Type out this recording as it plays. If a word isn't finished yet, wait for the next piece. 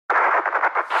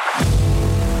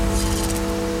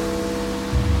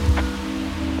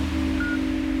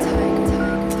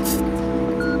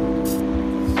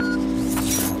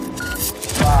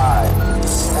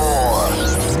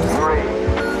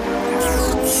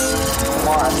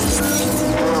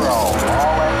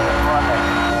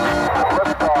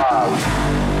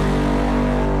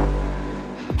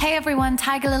everyone,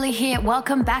 Tiger Lily here.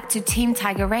 Welcome back to Team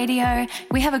Tiger Radio.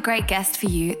 We have a great guest for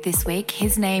you this week.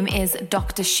 His name is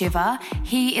Dr. Shiva.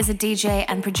 He is a DJ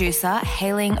and producer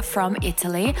hailing from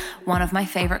Italy, one of my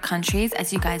favorite countries.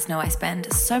 As you guys know, I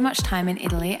spend so much time in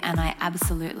Italy and I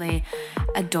absolutely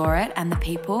adore it and the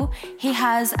people. He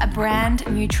has a brand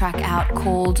new track out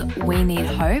called We Need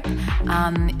Hope.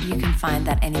 You can find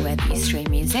that anywhere that you stream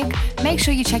music. Make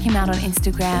sure you check him out on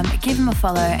Instagram, give him a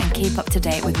follow and keep up to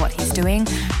date with what he's doing.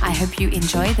 I hope you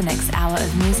enjoy the next hour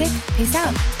of music. Peace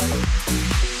out.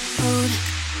 Mood.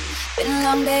 Been a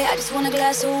long day, I just want a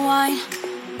glass of wine.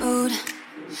 Mood.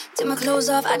 Take my clothes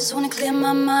off, I just want to clear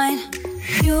my mind.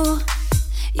 You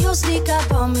sneak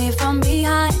up on me from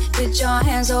behind. Put your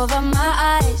hands over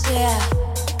my eyes, yeah.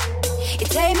 You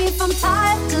take me from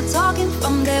tired to talking.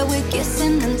 From there we're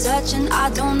kissing and touching. I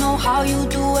don't know how you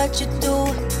do what you do.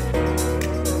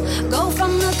 Go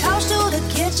from the couch to the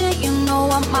kitchen. You know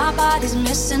what my body's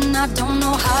missing. I don't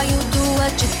know how you do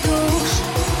what you do.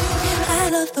 I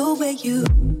love the way you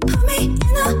put me in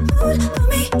the mood. Put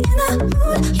me in the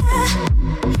mood, yeah.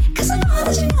 Cause I know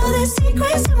that you know the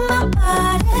secrets in my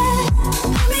body.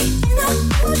 Put me in the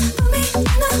mood. Put me in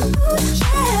the mood,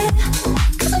 yeah.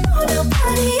 Cause I know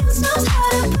nobody else knows how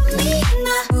to put me in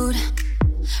the mood.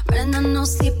 Running on no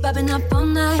sleep, I've been up all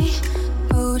night.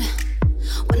 Mood.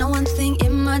 When no one thing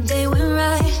in my day went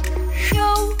right.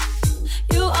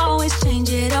 You always change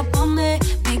it up on me.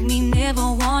 Make me never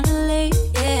wanna leave,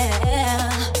 yeah.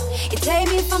 You take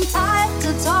me from tired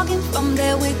to talking. From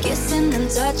there we're kissing and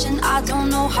touching. I don't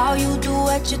know how you do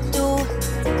what you do.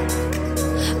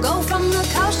 Go from the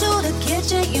couch to the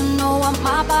kitchen. You know what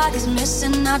my body's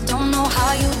missing. I don't know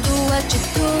how you do what you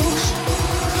do.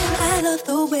 I love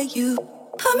the way you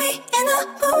put me in the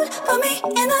mood. Put me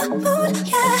in the mood,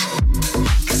 yeah.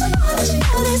 Cause I know that you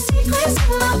know the secrets in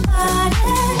my body.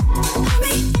 Put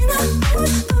me in the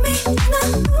mood, put me in the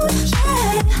mood,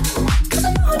 yeah. Cause I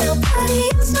know nobody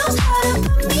else knows how to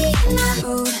put me in the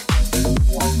mood.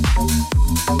 Put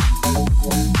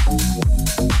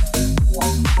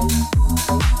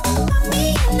me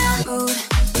in the mood.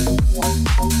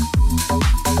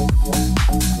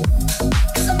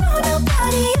 Cause I know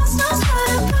nobody else knows how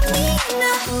to put me in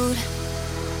the mood.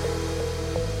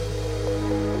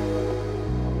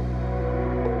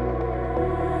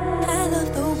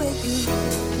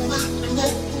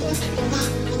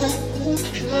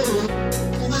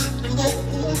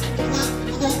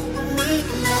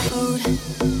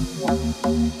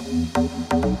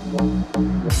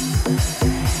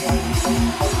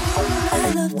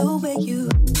 I love the way you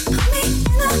put me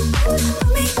in the mood, put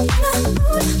me in the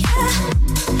mood, yeah.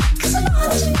 Cause I know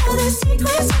that you know the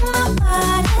secrets in my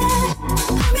body.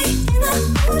 Put me in the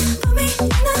mood, put me in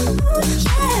the mood,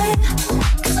 yeah.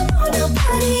 Cause I know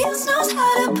nobody else knows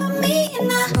how to put me in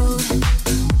the mood.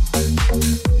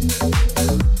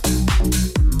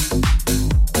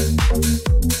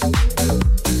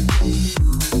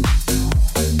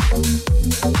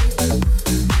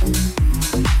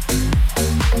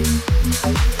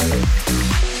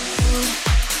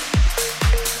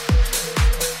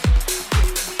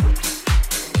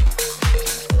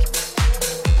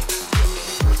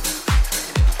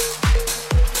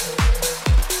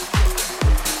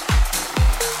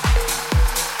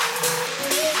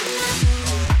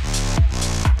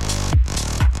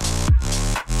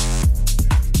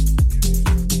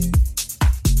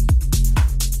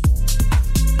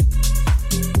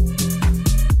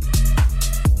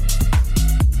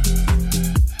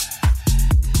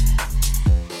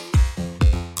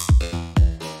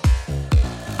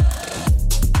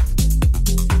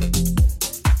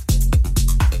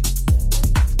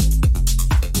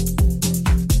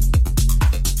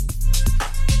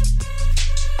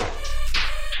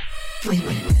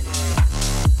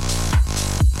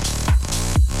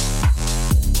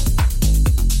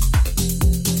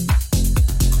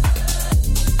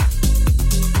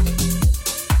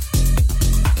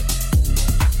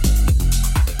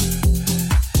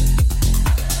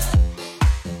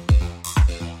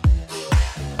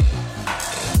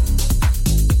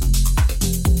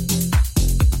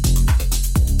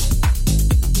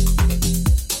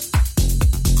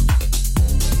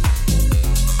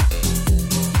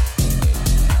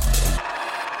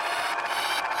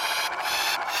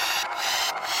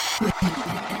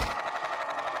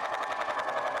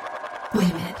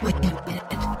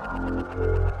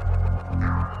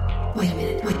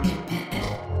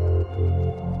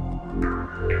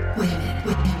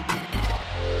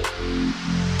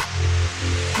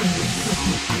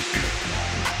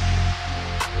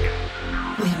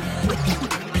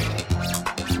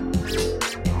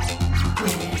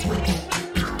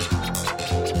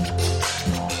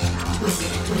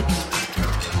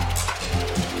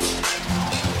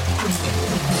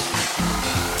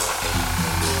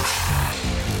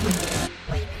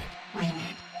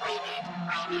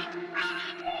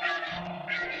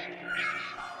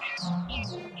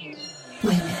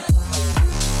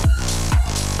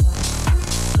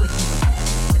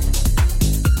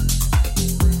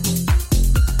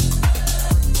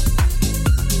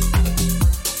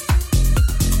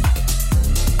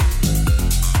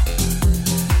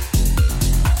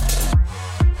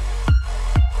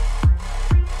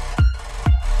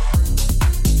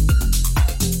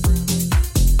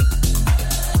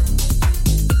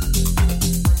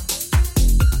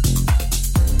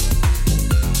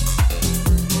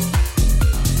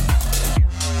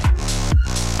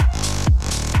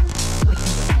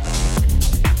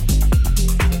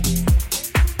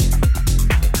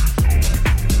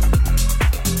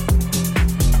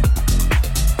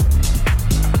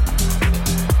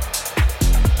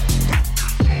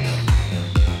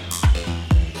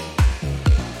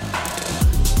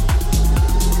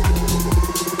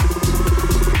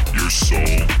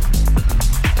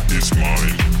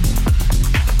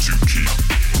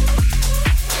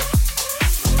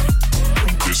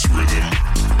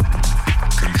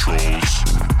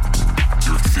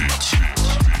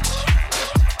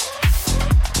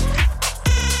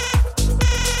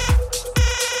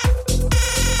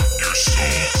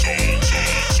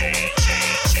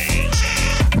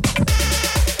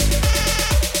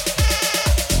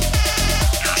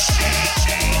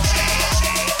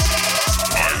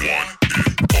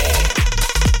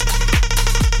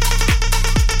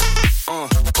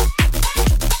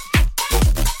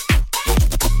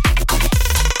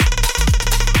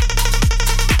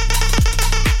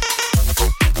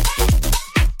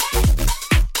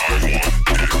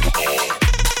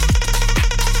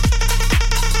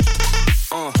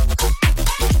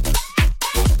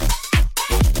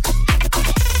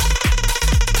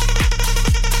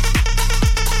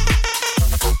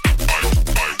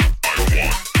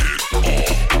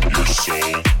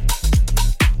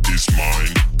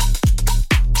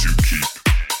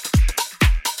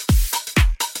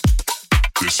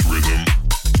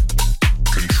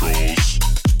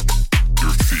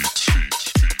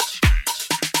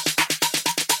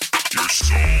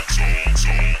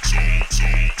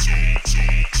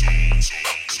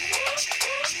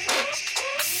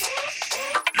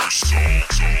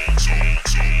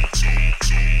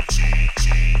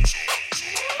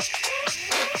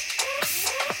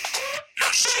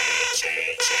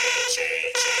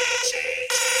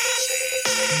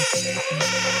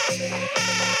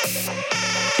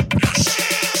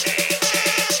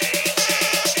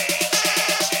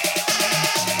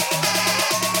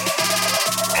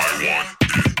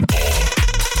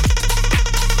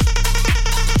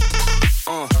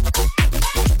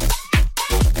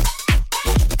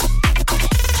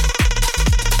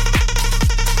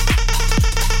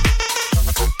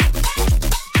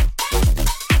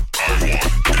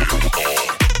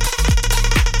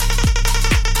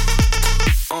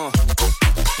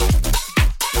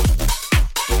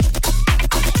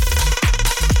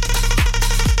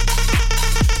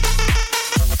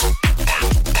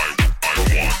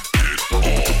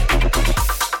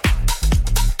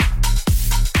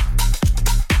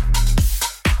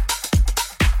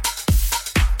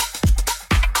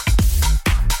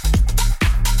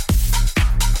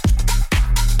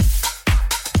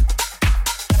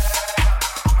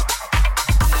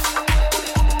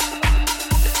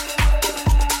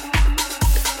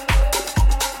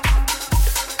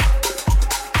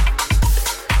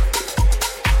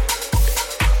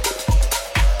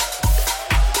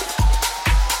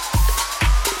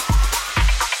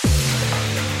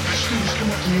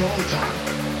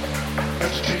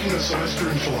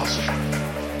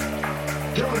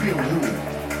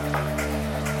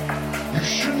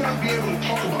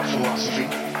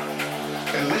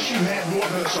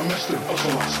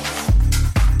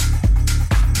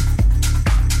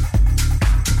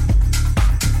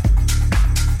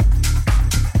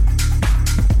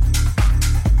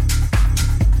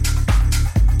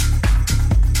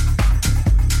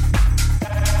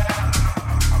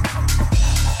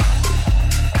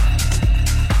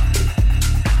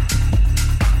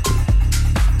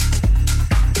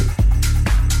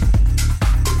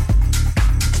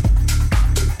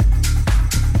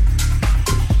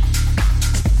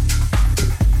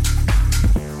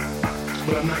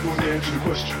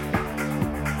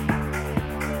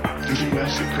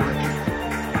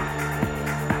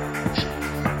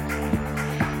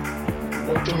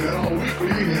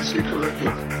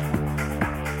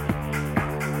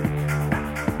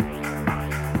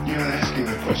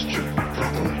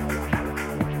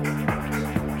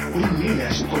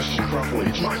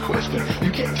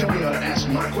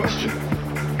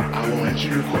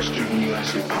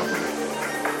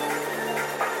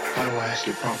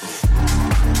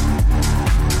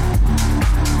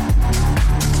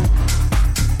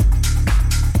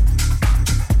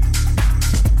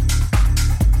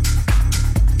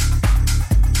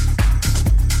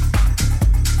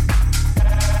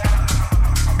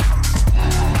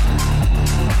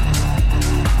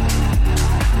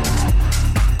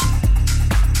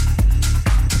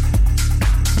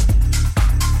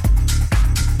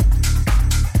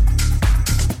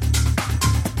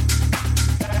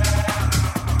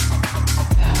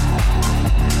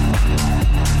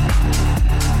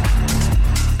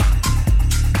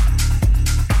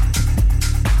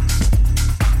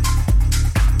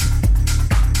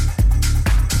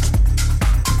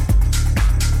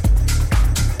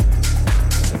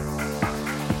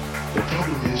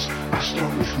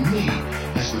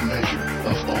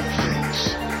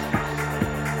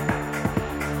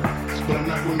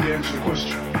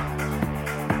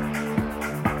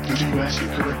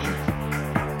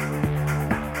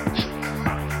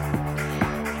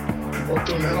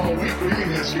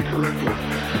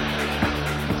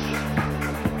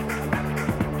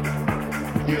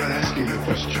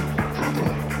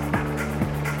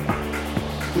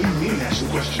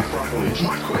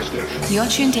 You're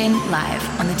tuned in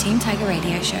live on the Team Tiger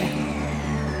Radio Show.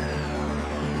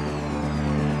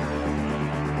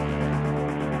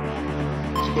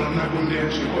 But I'm not going to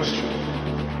answer your question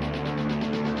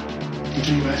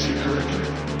until you ask it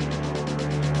correctly.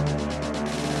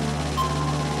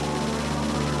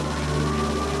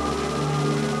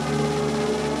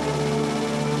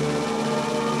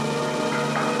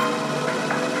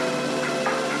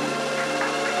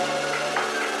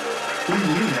 What do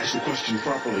you mean ask the question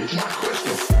properly? It's my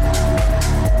question.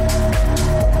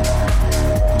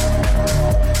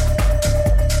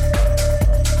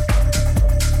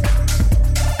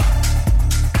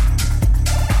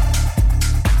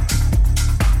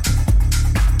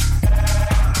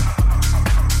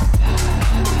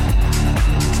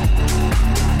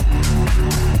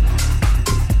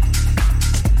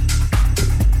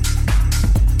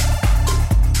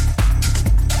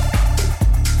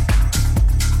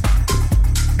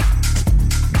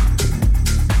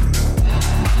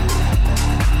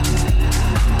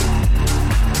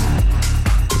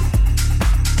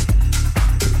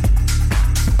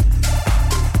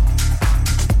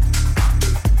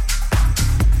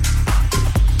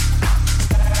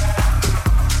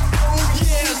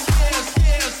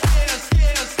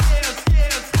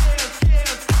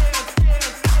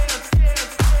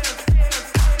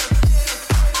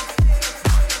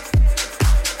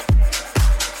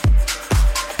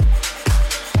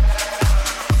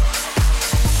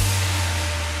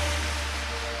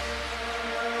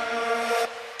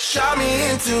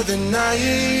 into the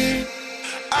night.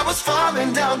 I was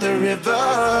falling down the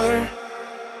river,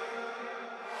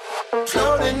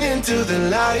 floating into the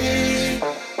light.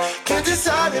 Can't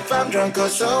decide if I'm drunk or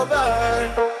sober.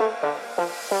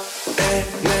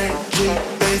 Energy,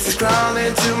 bass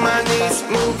crawling to my knees.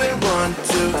 Moving 1,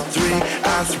 2, 3.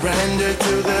 I surrender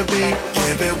to the beat.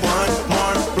 Give it one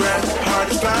more breath.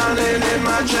 Heart is pounding in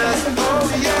my chest. Oh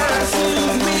yes,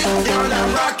 you're not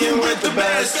rocking with the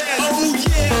best. Oh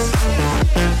yes.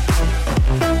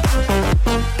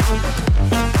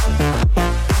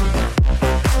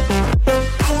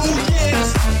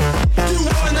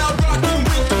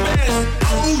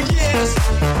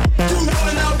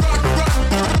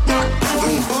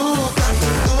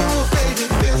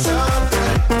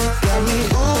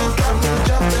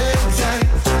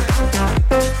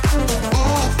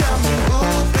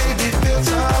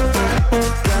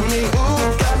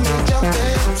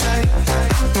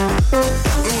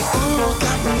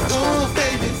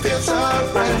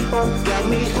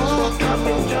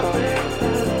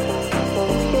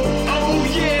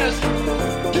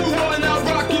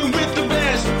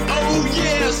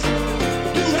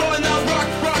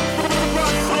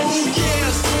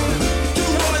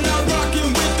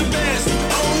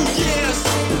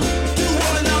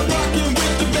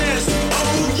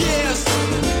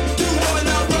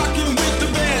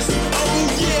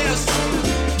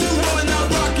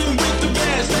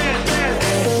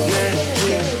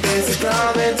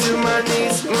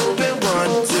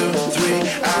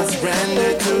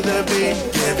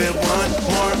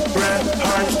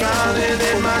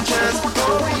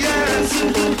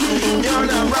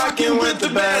 You're not rocking with the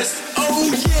best.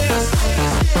 Oh yes.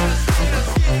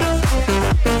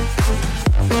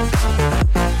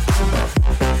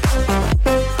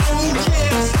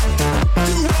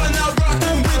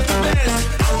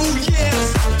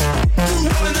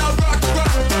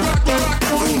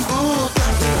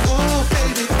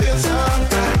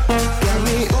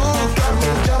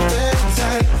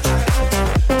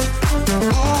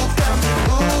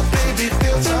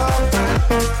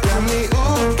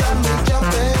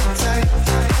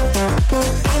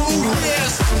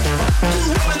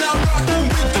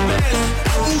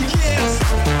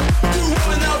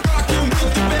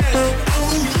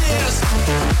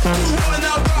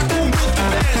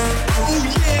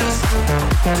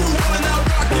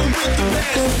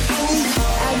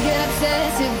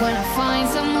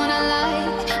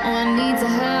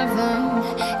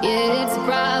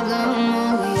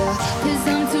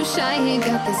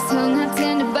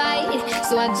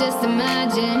 Just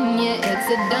imagine, yeah, it's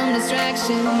a dumb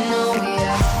distraction. Oh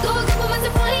yeah. Go a couple months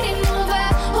of fighting over,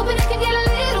 hoping I can get a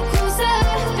little closer.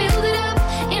 Build it up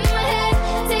in my head,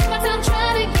 take my time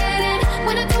trying to get in.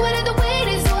 When I do it, the wait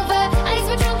is over. I used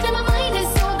to be drunk, now my mind is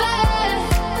sober.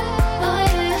 Oh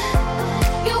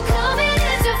yeah, you coming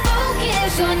into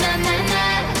focus, oh na na na.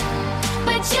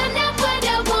 But you're not what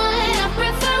I want, I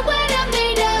prefer what I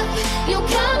made up. You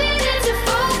coming into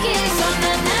focus, oh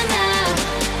na na na.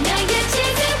 Now you're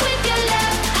chasing with your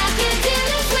love, I can't deal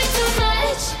with too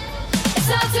much. It's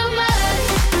all too much.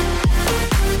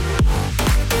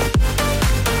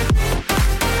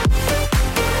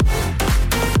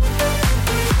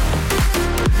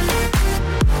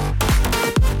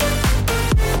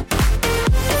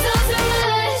 It's all too much.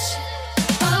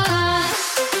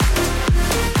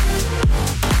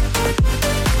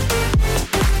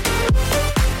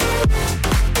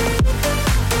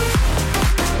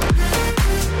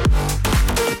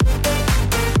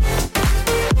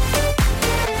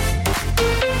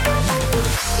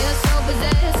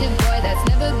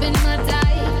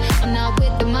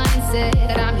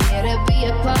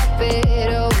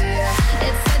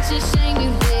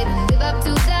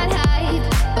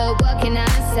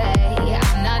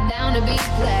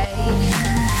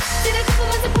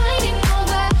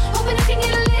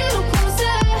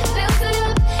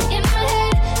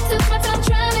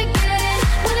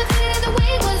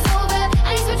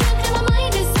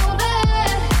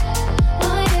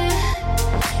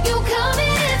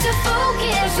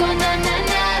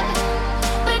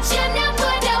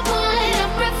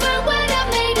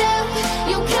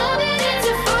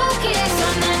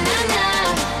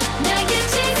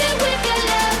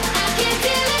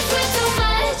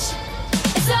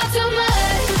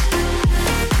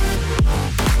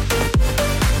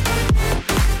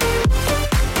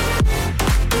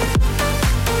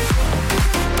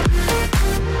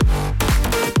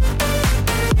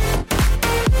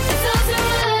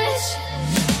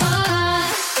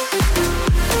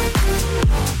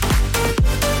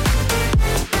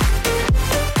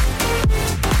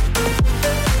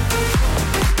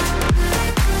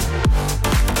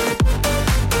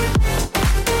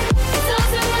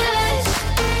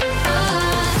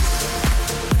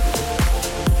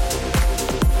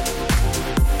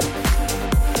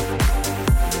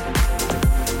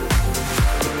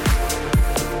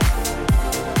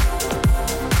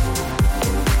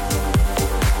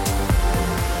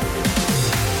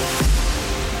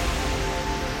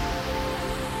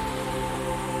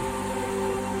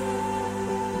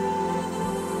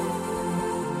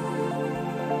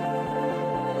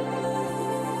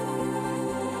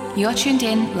 You're tuned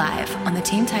in live on the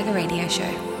Team Tiger Radio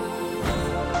Show.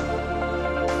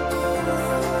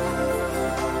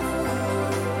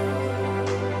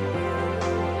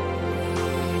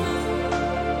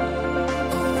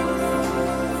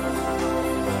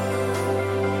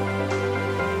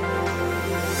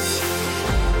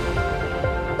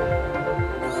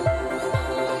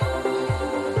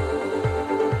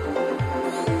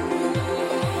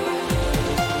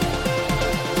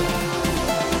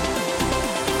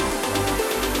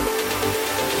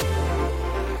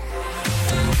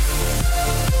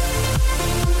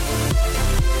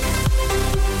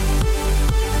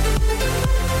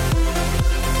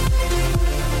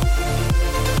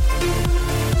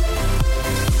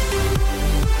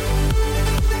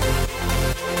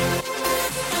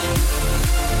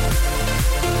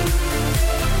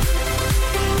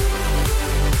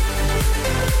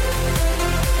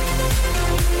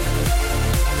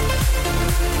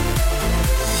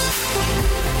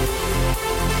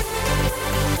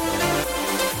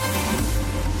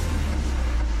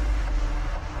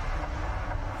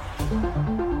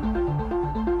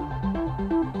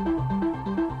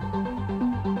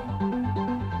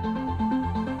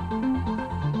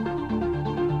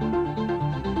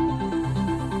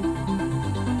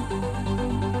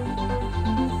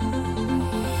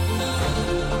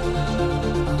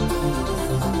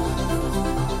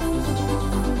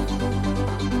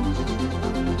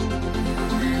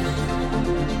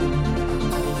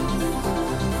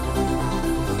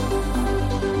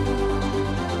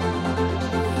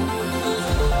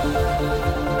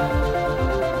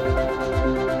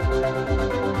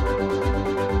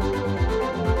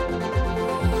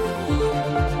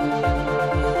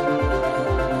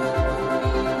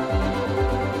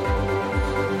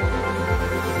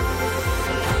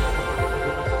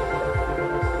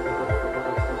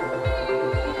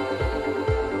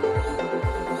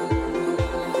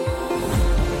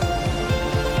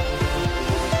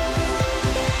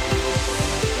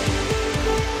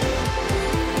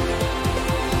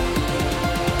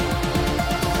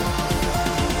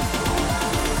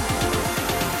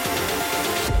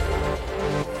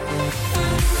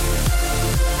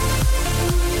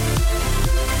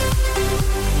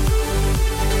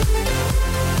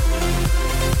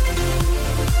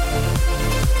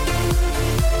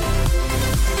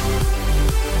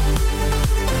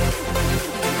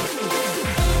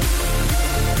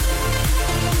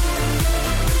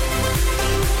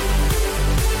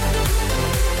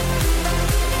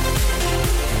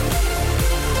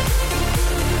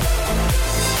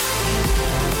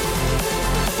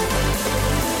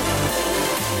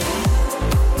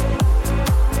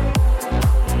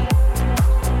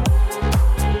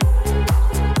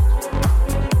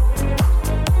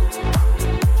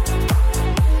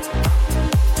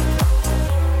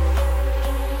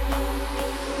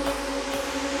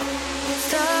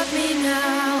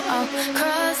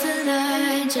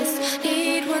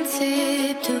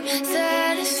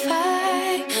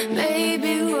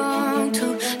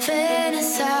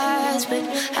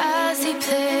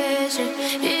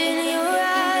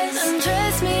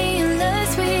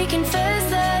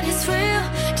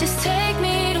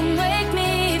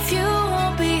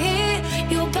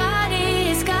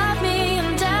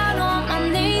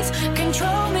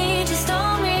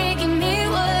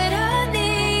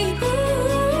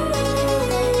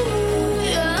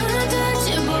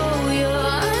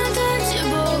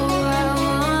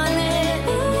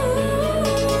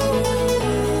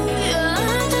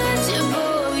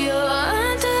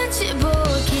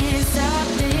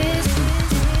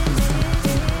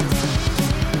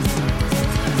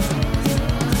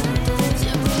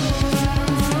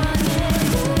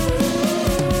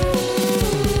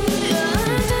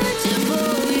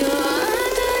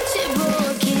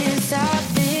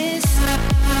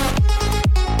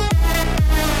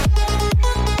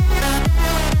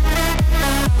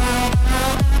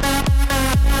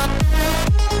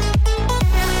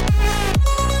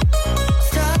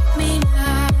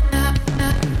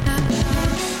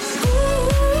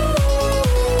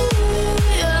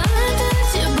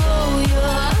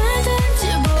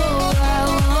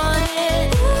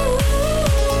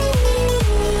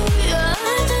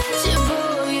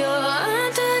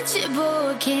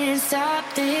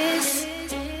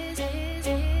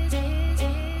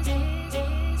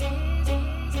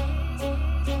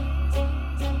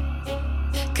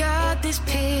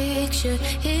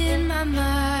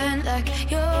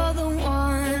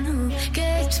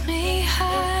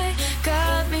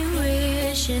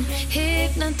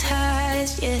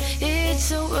 Hypnotized, yeah, it's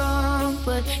so wrong,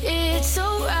 but it's so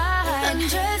right.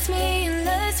 Undress me and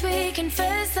let's guess we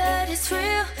confess that it's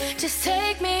real. Just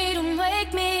take me, don't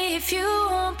wake me if you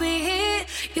won't be here.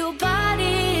 Your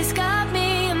body's got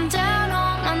me, I'm down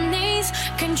on my knees.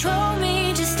 Control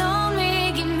me, just own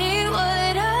me, give me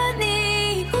what I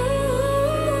need. Ooh,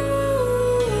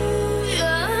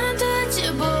 you're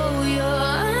untouchable, you're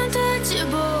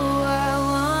untouchable. I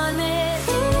want it.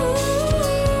 Ooh,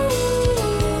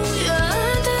 you're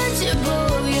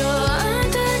untouchable, you're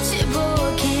untouchable.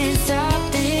 Can't stop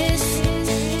this.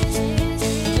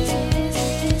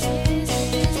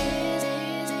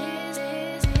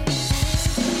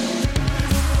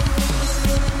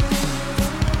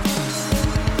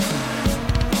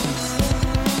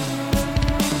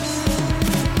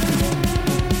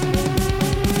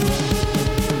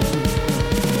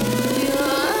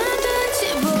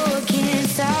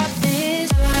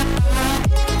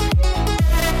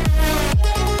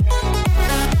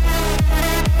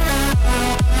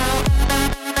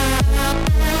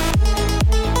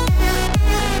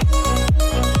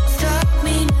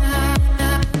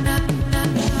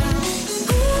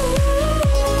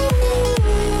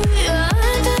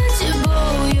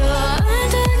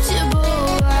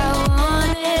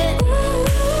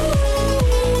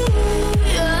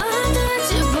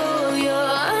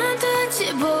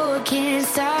 Can't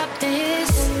stop this.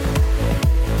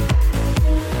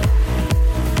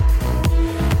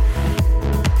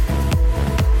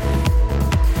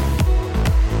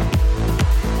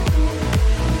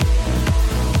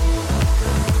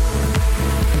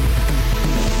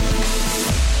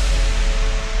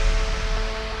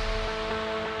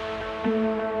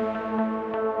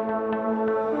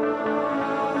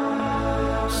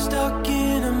 Stuck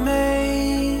in a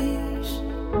maze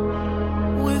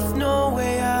with no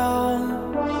way out,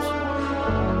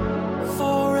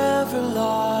 forever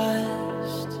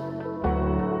lost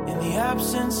in the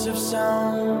absence of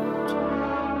sound,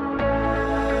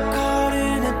 caught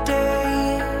in a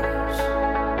daze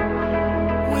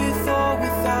with or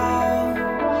without,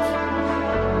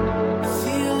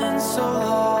 feeling so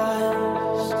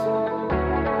lost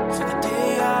till the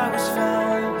day I was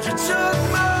found. You took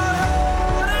my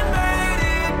heart and made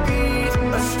it beat,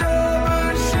 a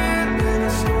stubborn ship in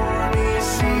a stormy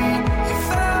sea. You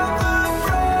found the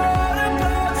broken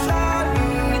parts I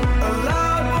need, a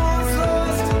loud one's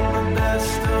lost in the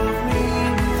best of me.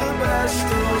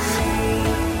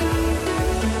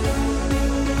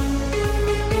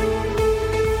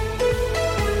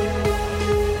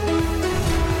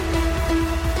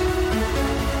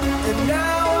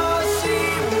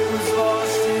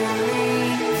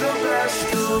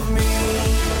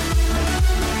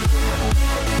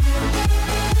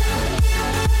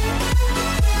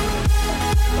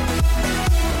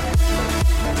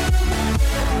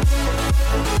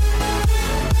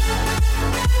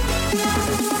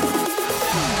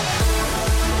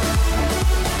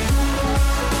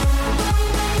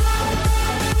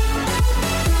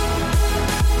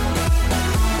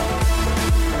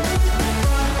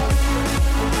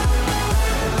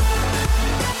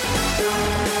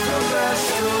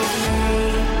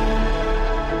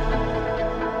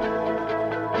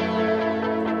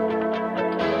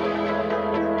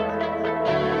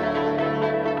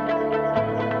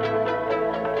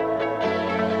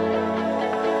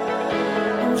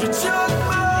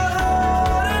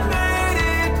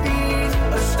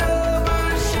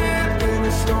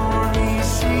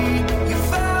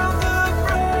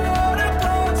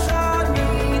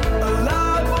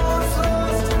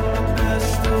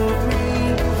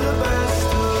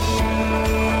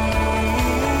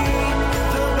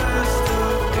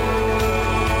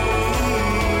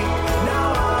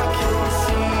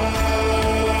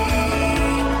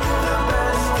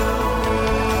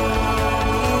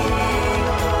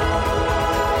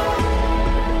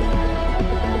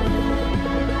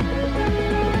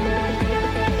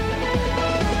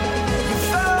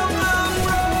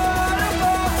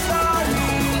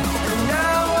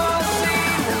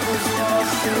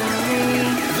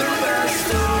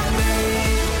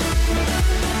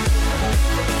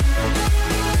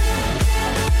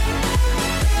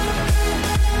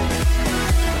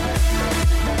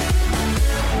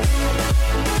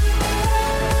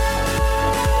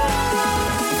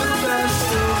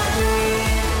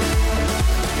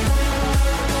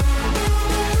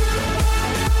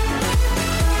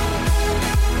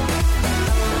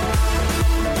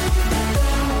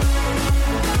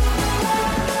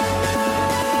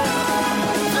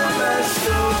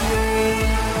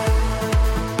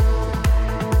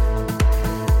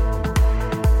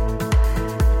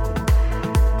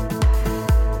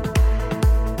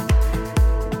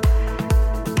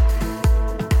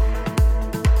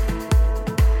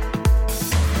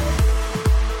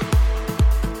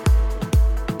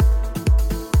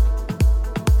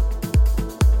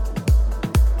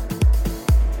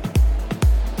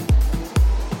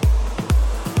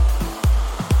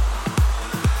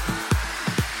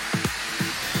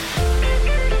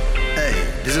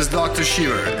 Dr.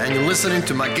 Shiver, and you're listening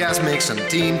to my guest mix on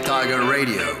Team Tiger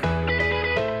Radio.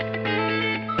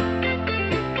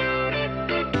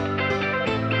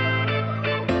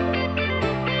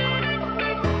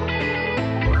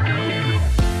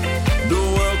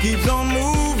 Keeps on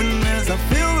moving as I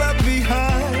feel left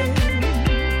behind.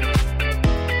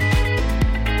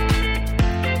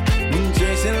 When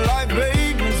chasing life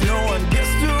pavements, no one gets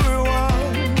to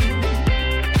rewind.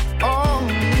 Oh,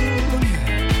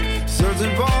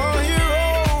 searching for a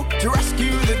hero to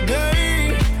rescue the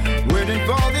day, waiting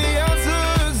for the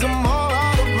answers. I'm all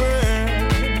out of prayer.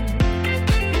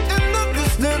 In the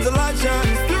distance, the light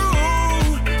shines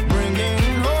through, bringing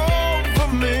hope for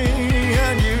me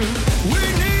and you.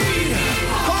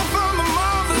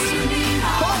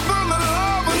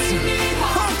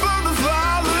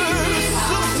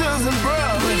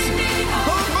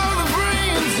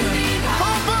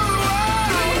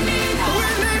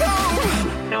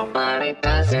 Nobody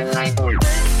does it like we.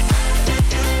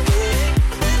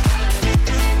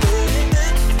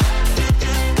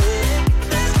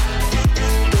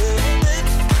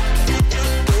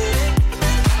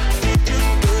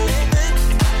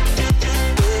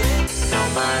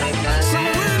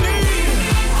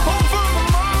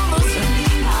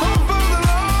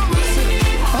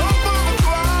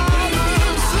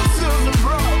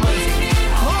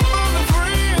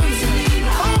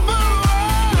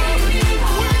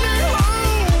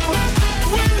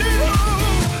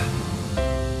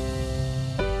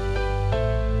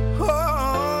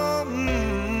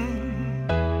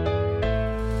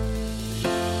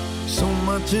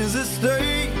 Is at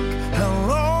stake. How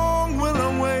long will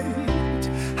I wait?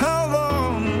 How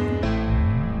long?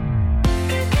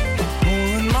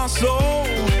 Pulling my soul,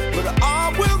 but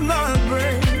I will not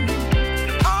break.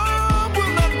 I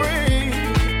will not break.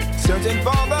 Searching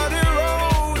for that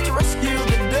hero to rescue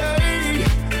the day.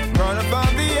 Trying to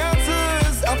find the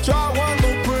answers. I'll try one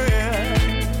more prayer.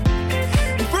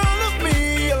 In front of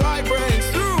me, a light breaks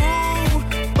through.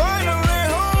 Finally,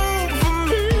 home for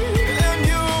me and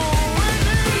you.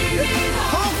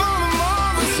 Hope for the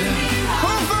mothers,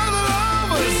 hope for the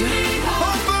lovers,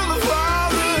 hope for the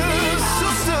fathers,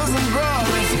 sisters and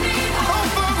brothers.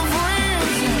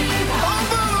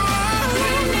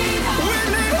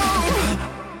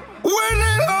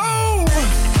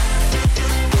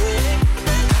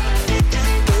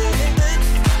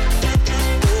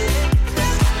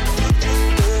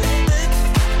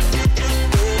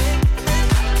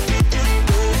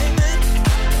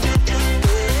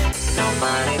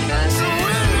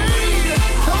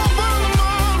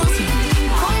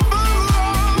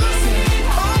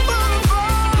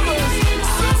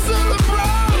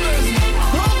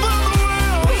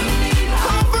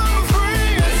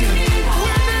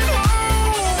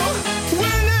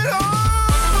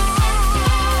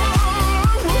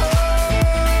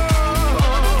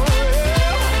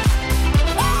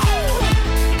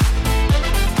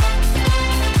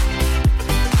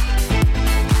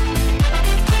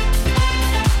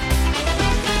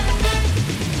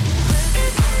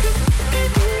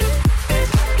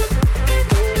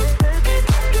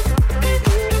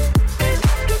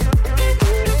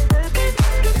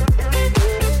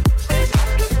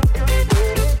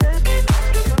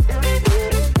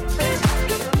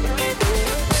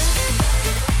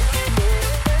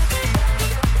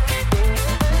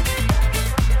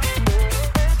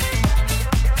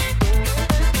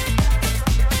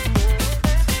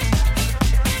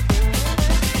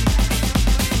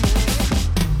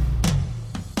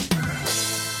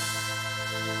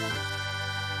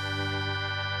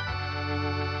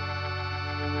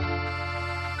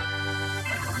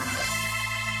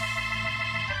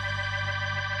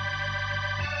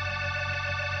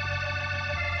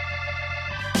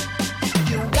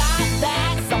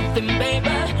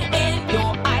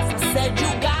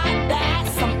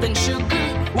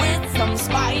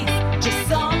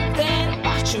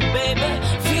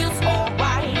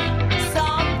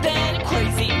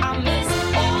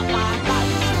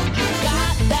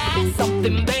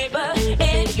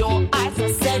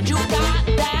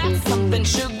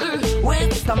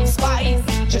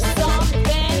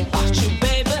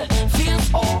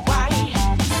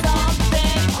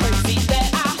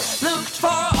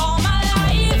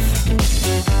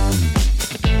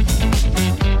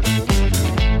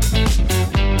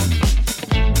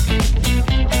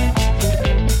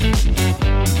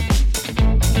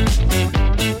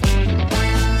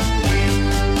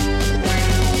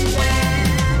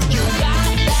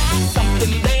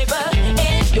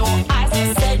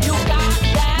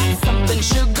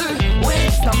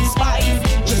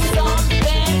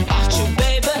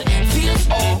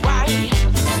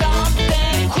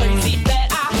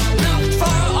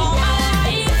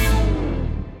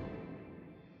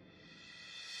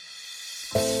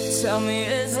 Tell me,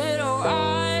 is it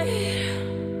alright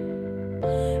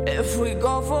if we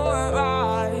go for a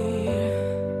ride?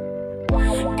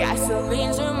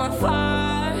 Gasoline's in my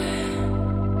fire.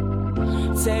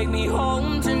 Take me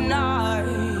home tonight.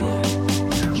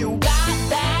 You got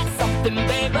that something,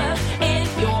 baby, in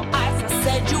your eyes. I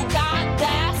said you got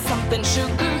that something,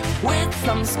 sugar with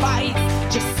some spice.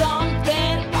 Just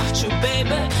something about you,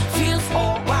 baby, feels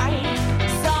alright.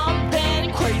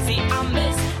 Something crazy I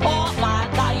miss all my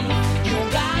life. You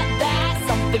got that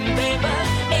something, baby,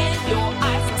 in your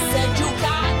eyes. I said you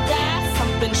got that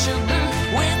something, sugar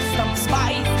with some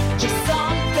spice. Just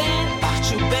something about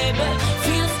you, baby,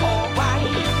 feels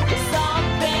alright. There's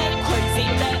something crazy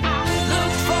that I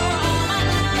look for all my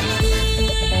life.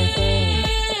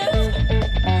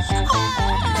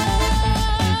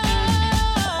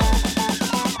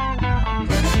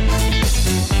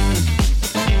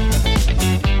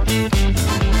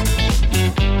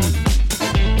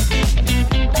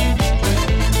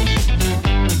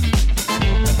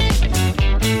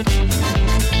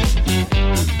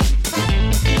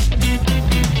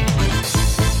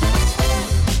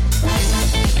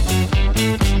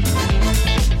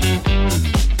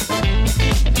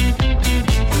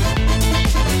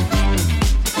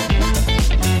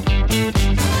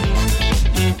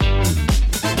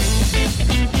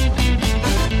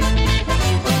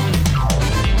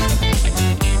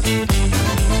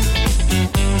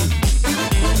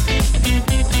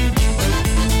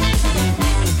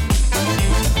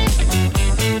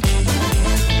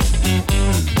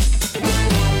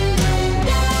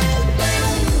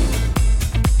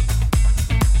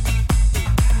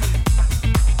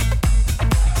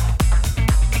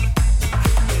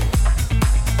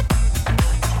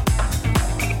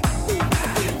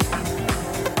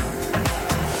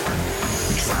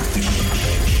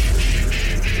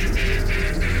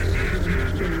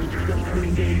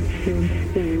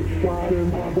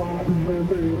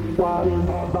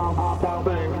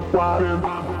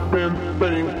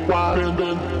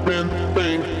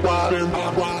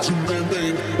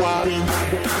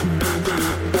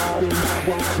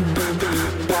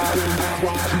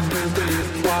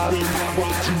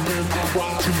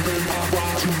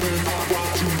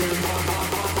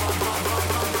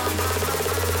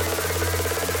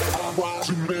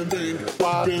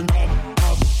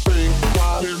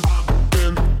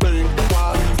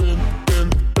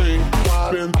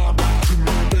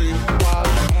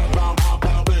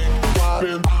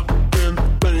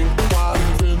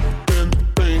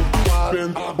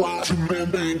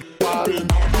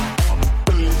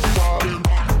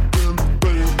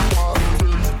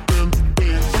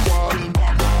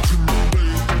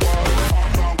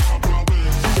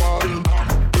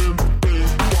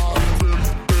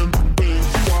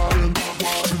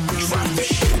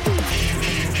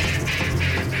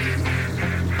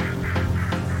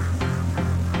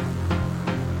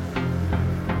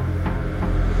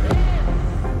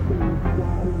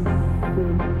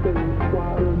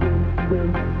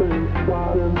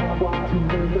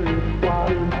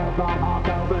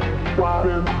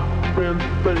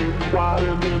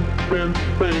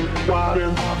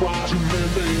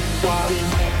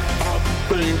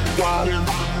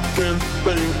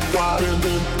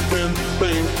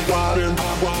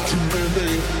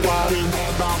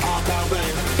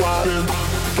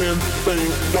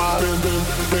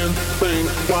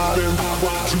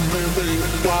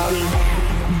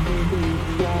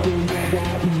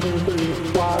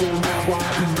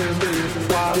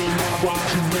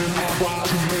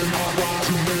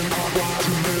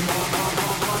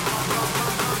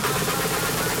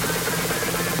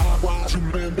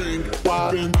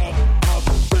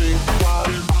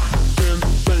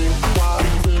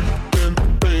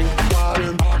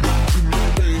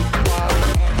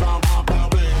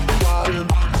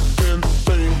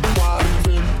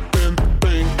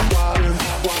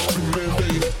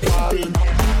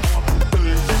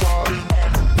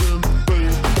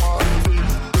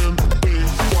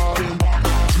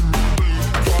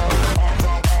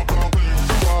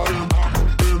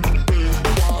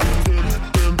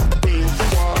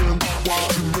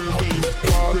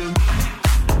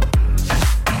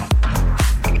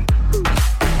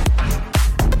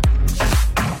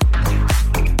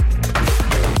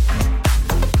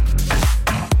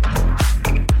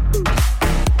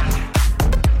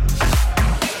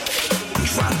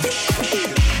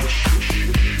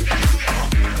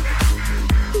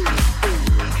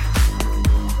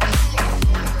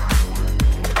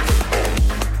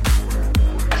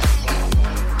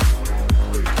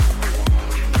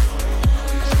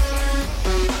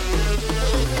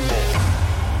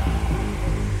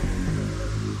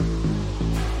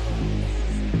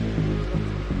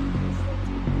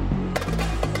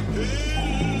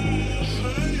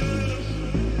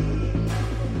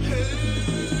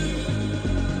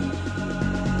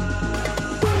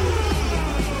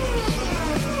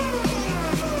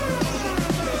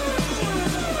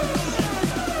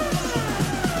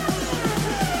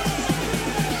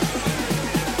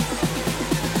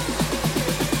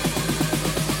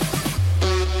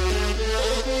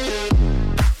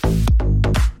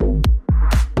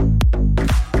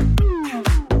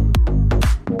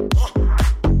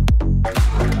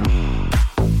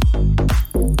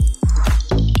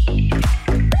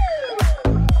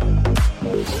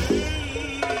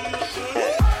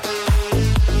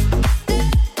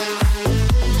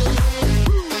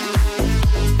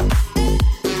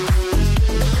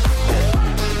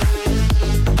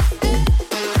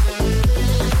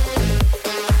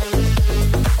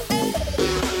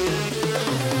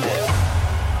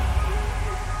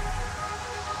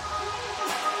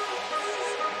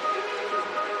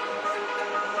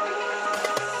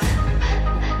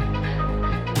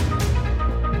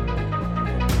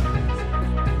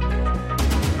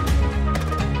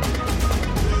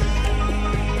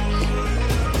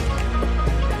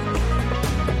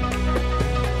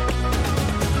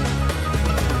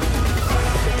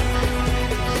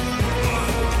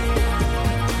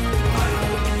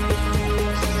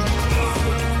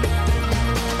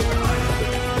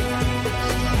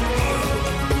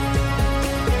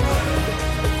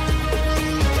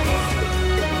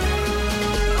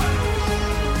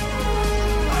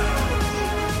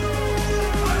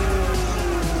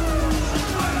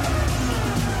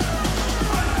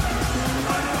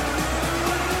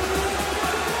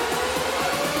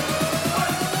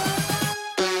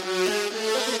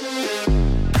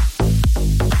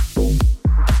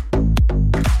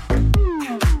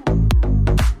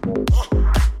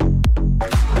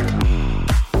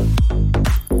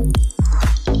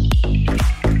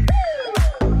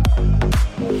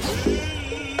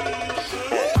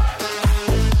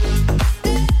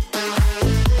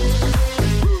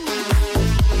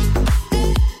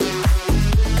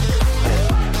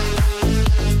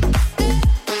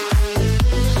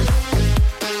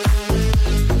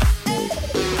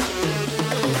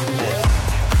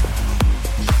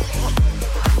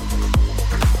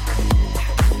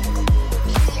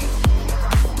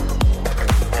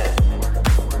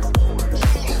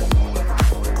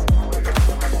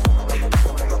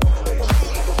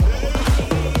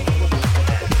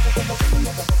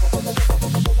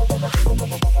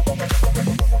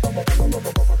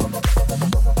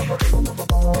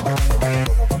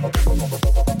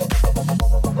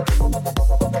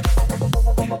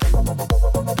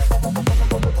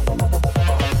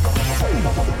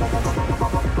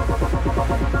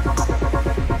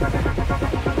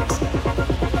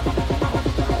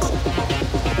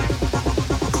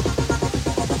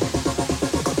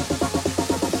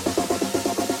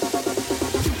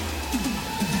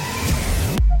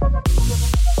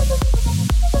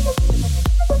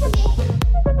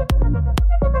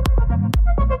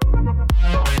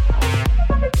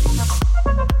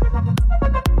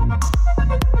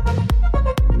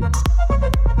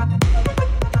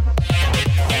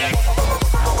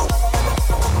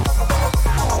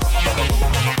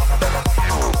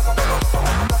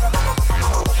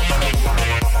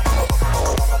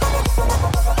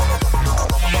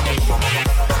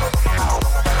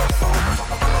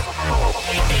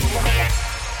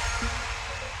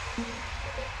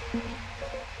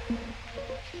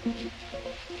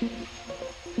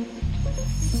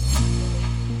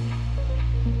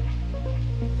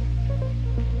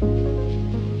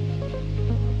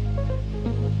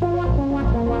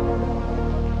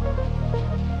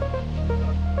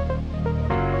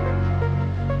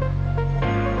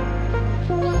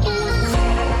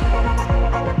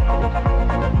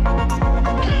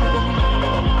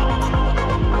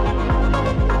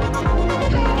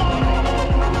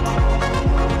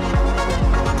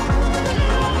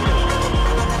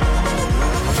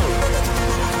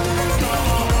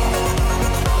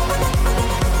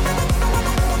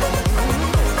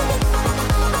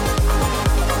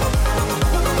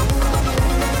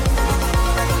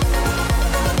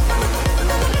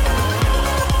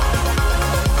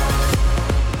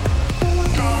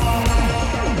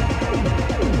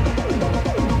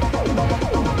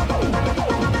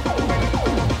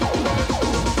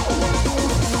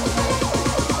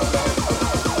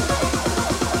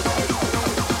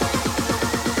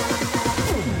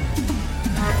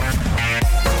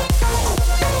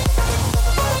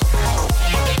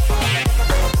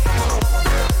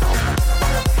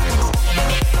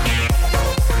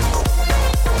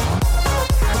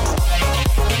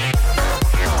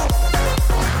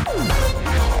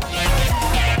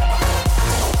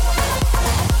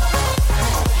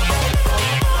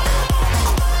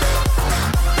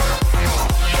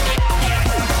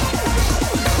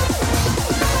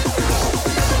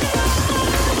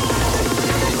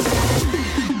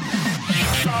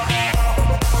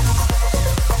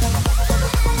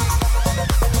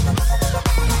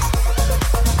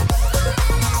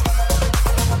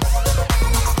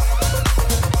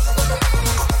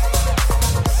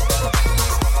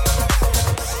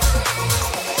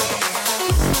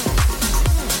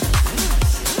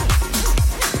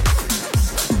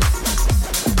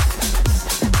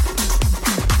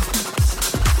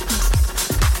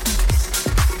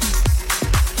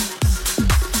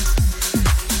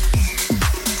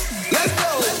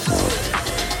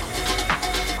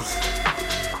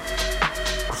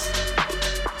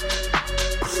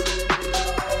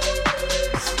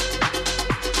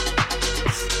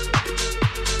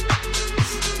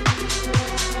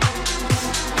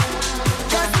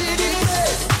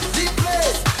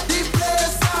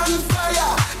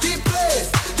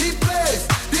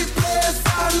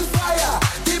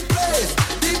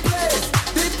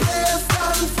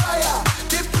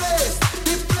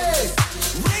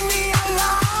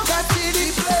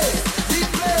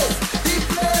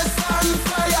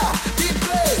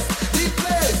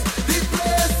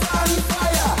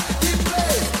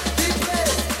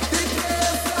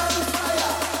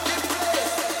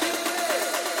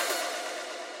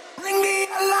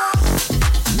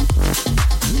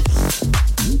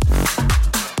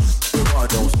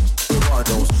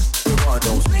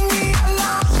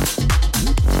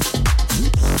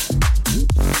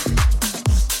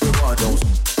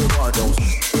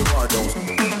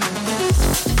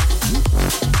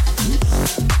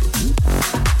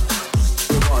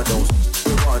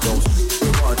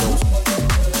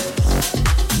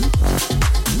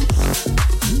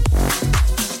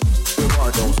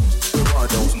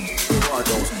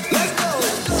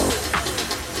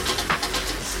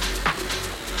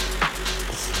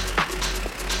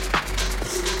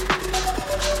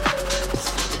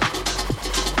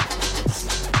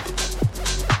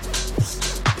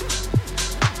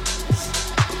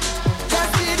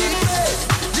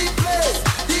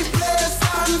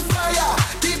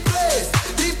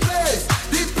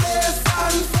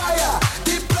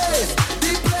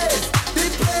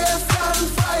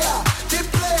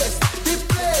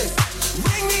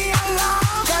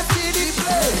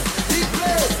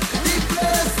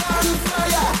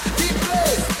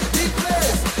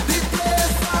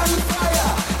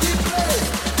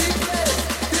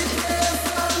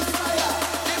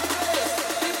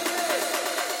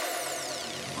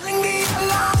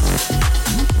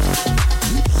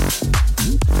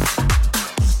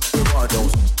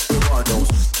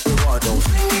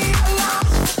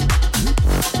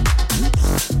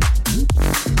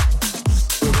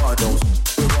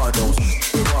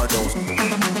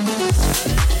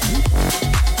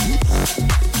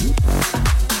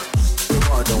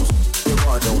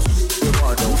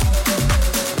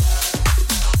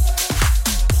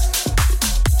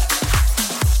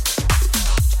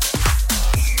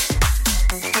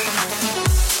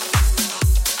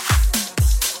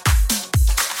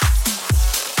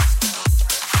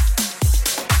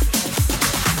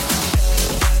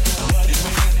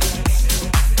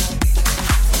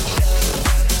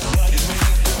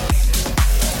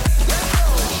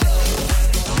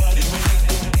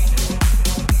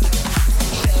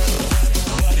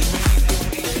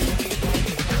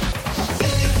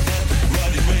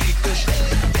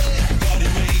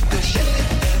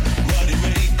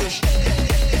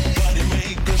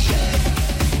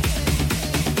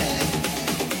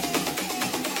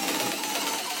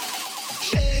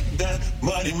 that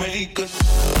money maker.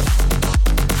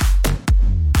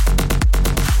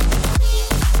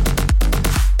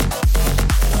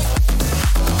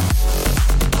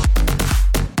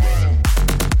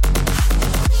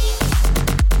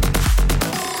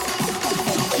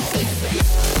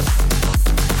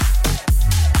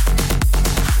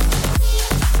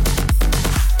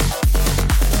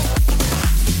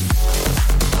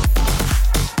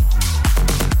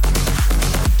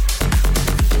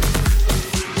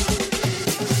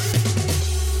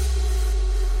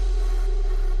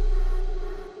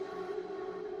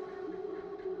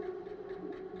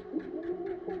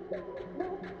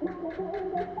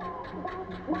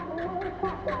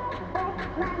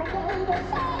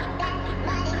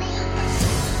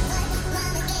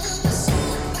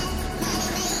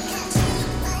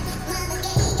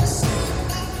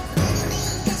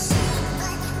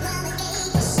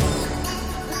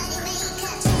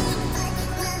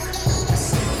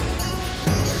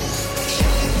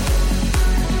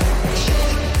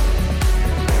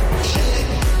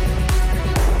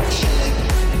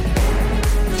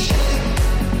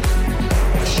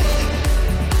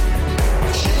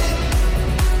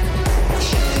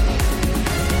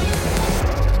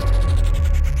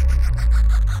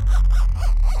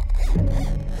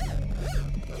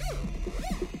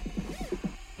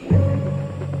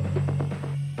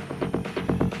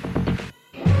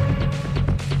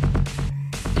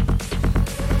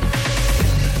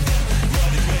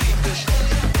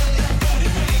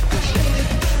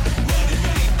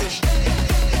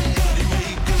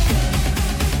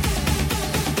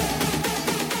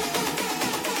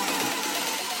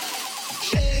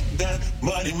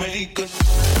 Money maker.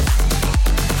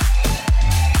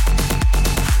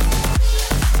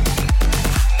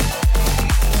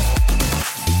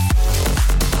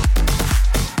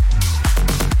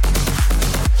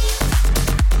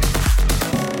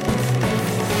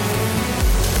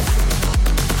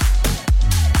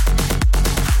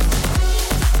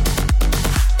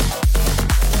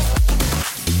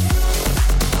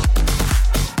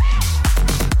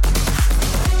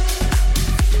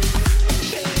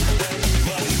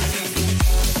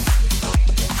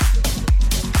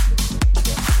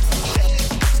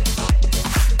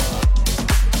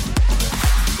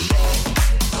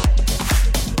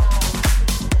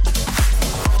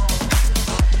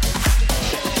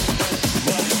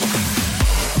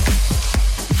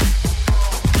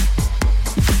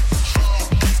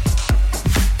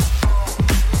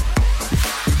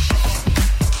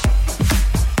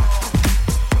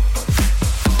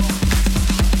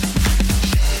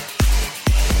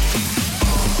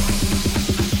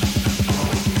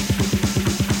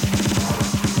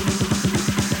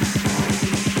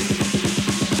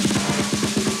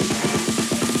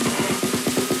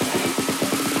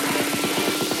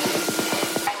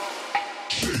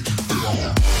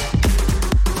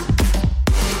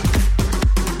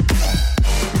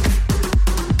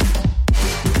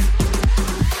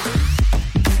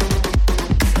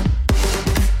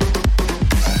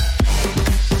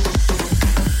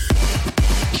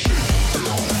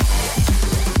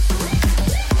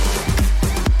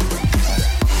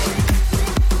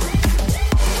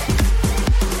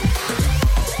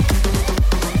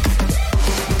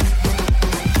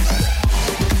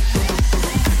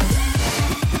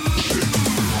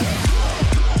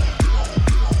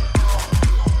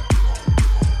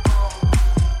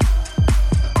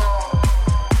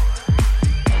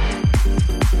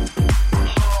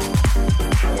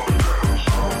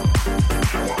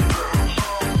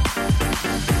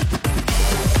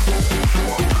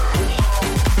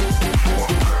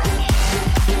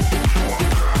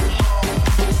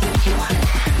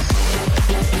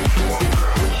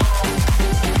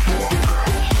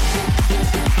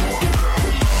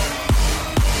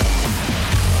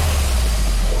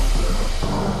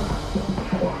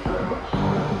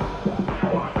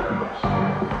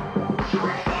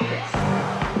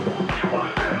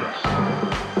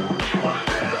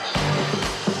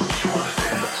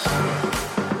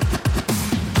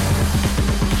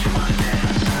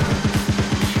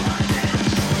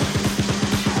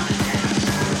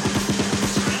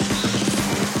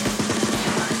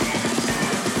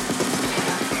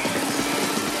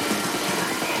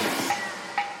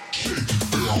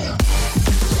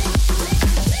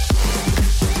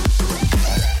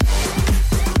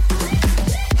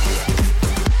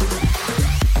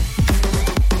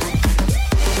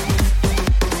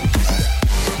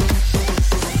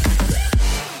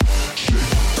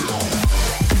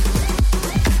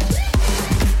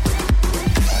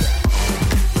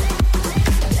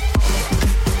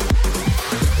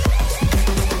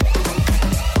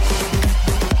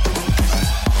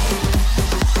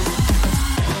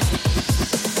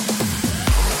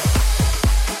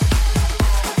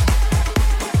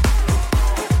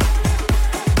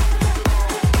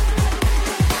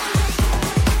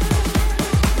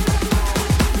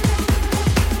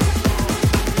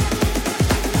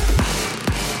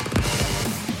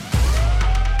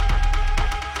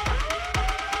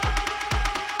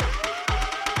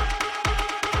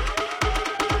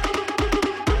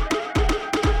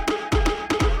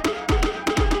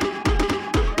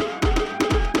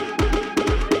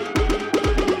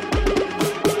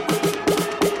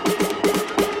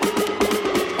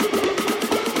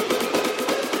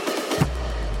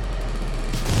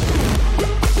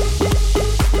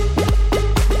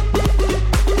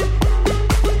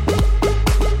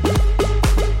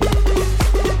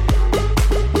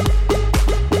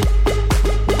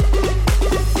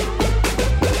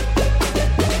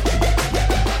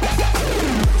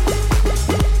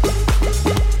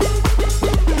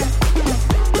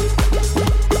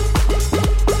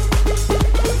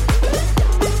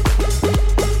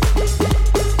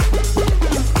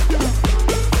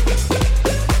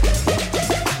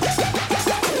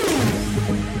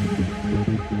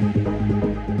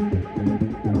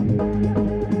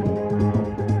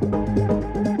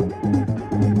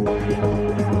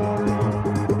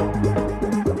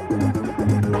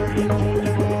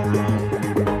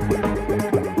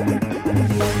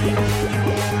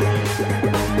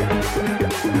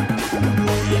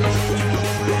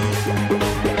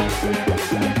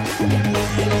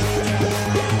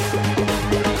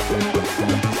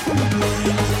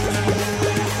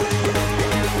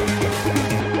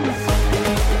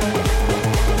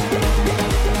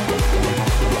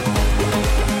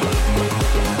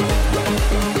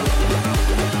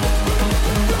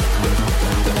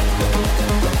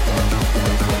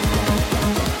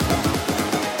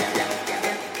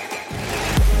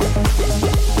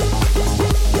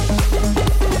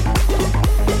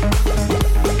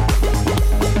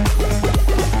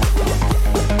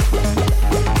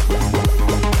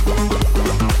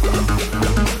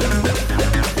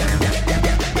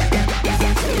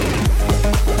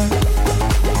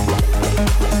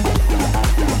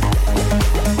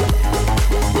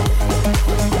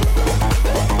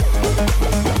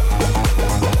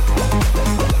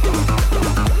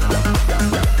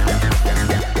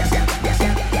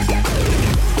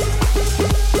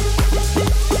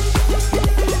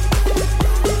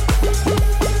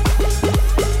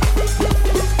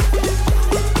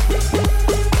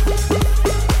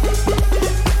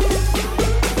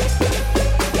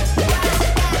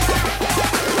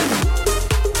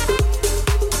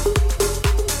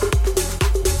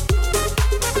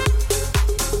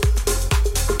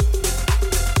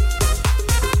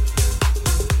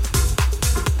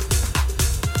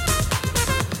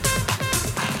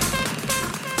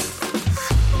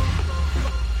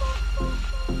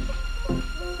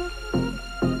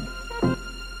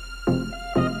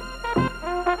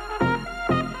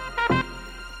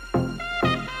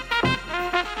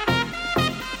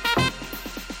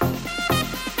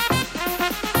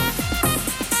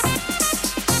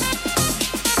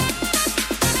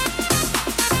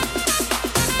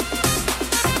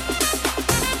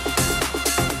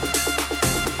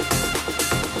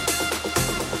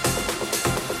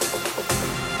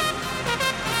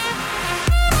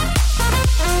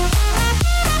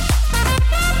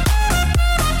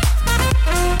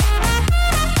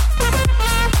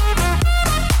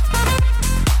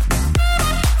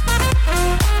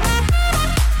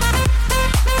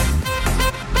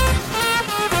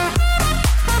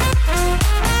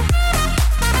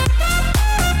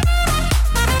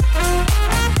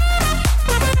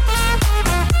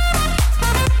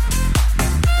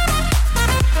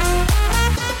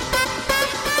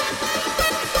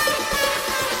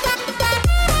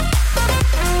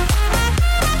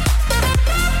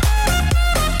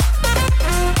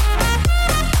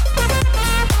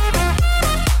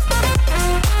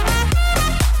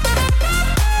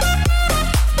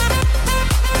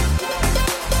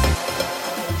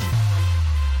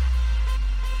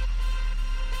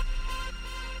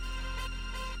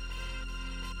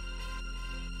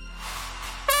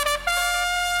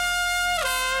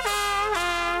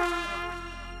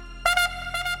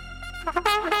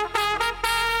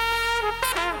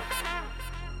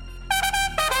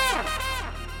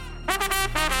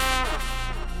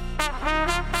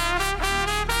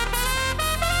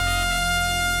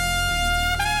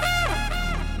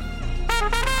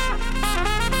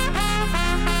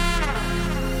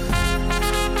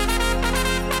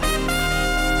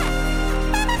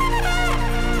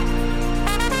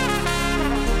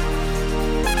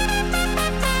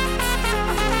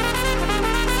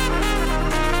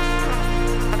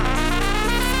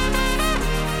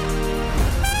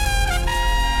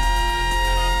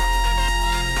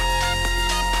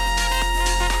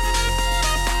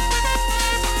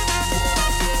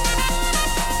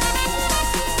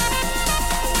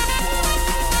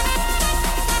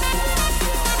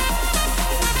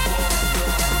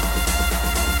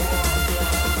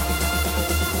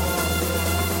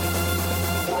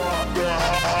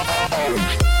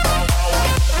 bottom.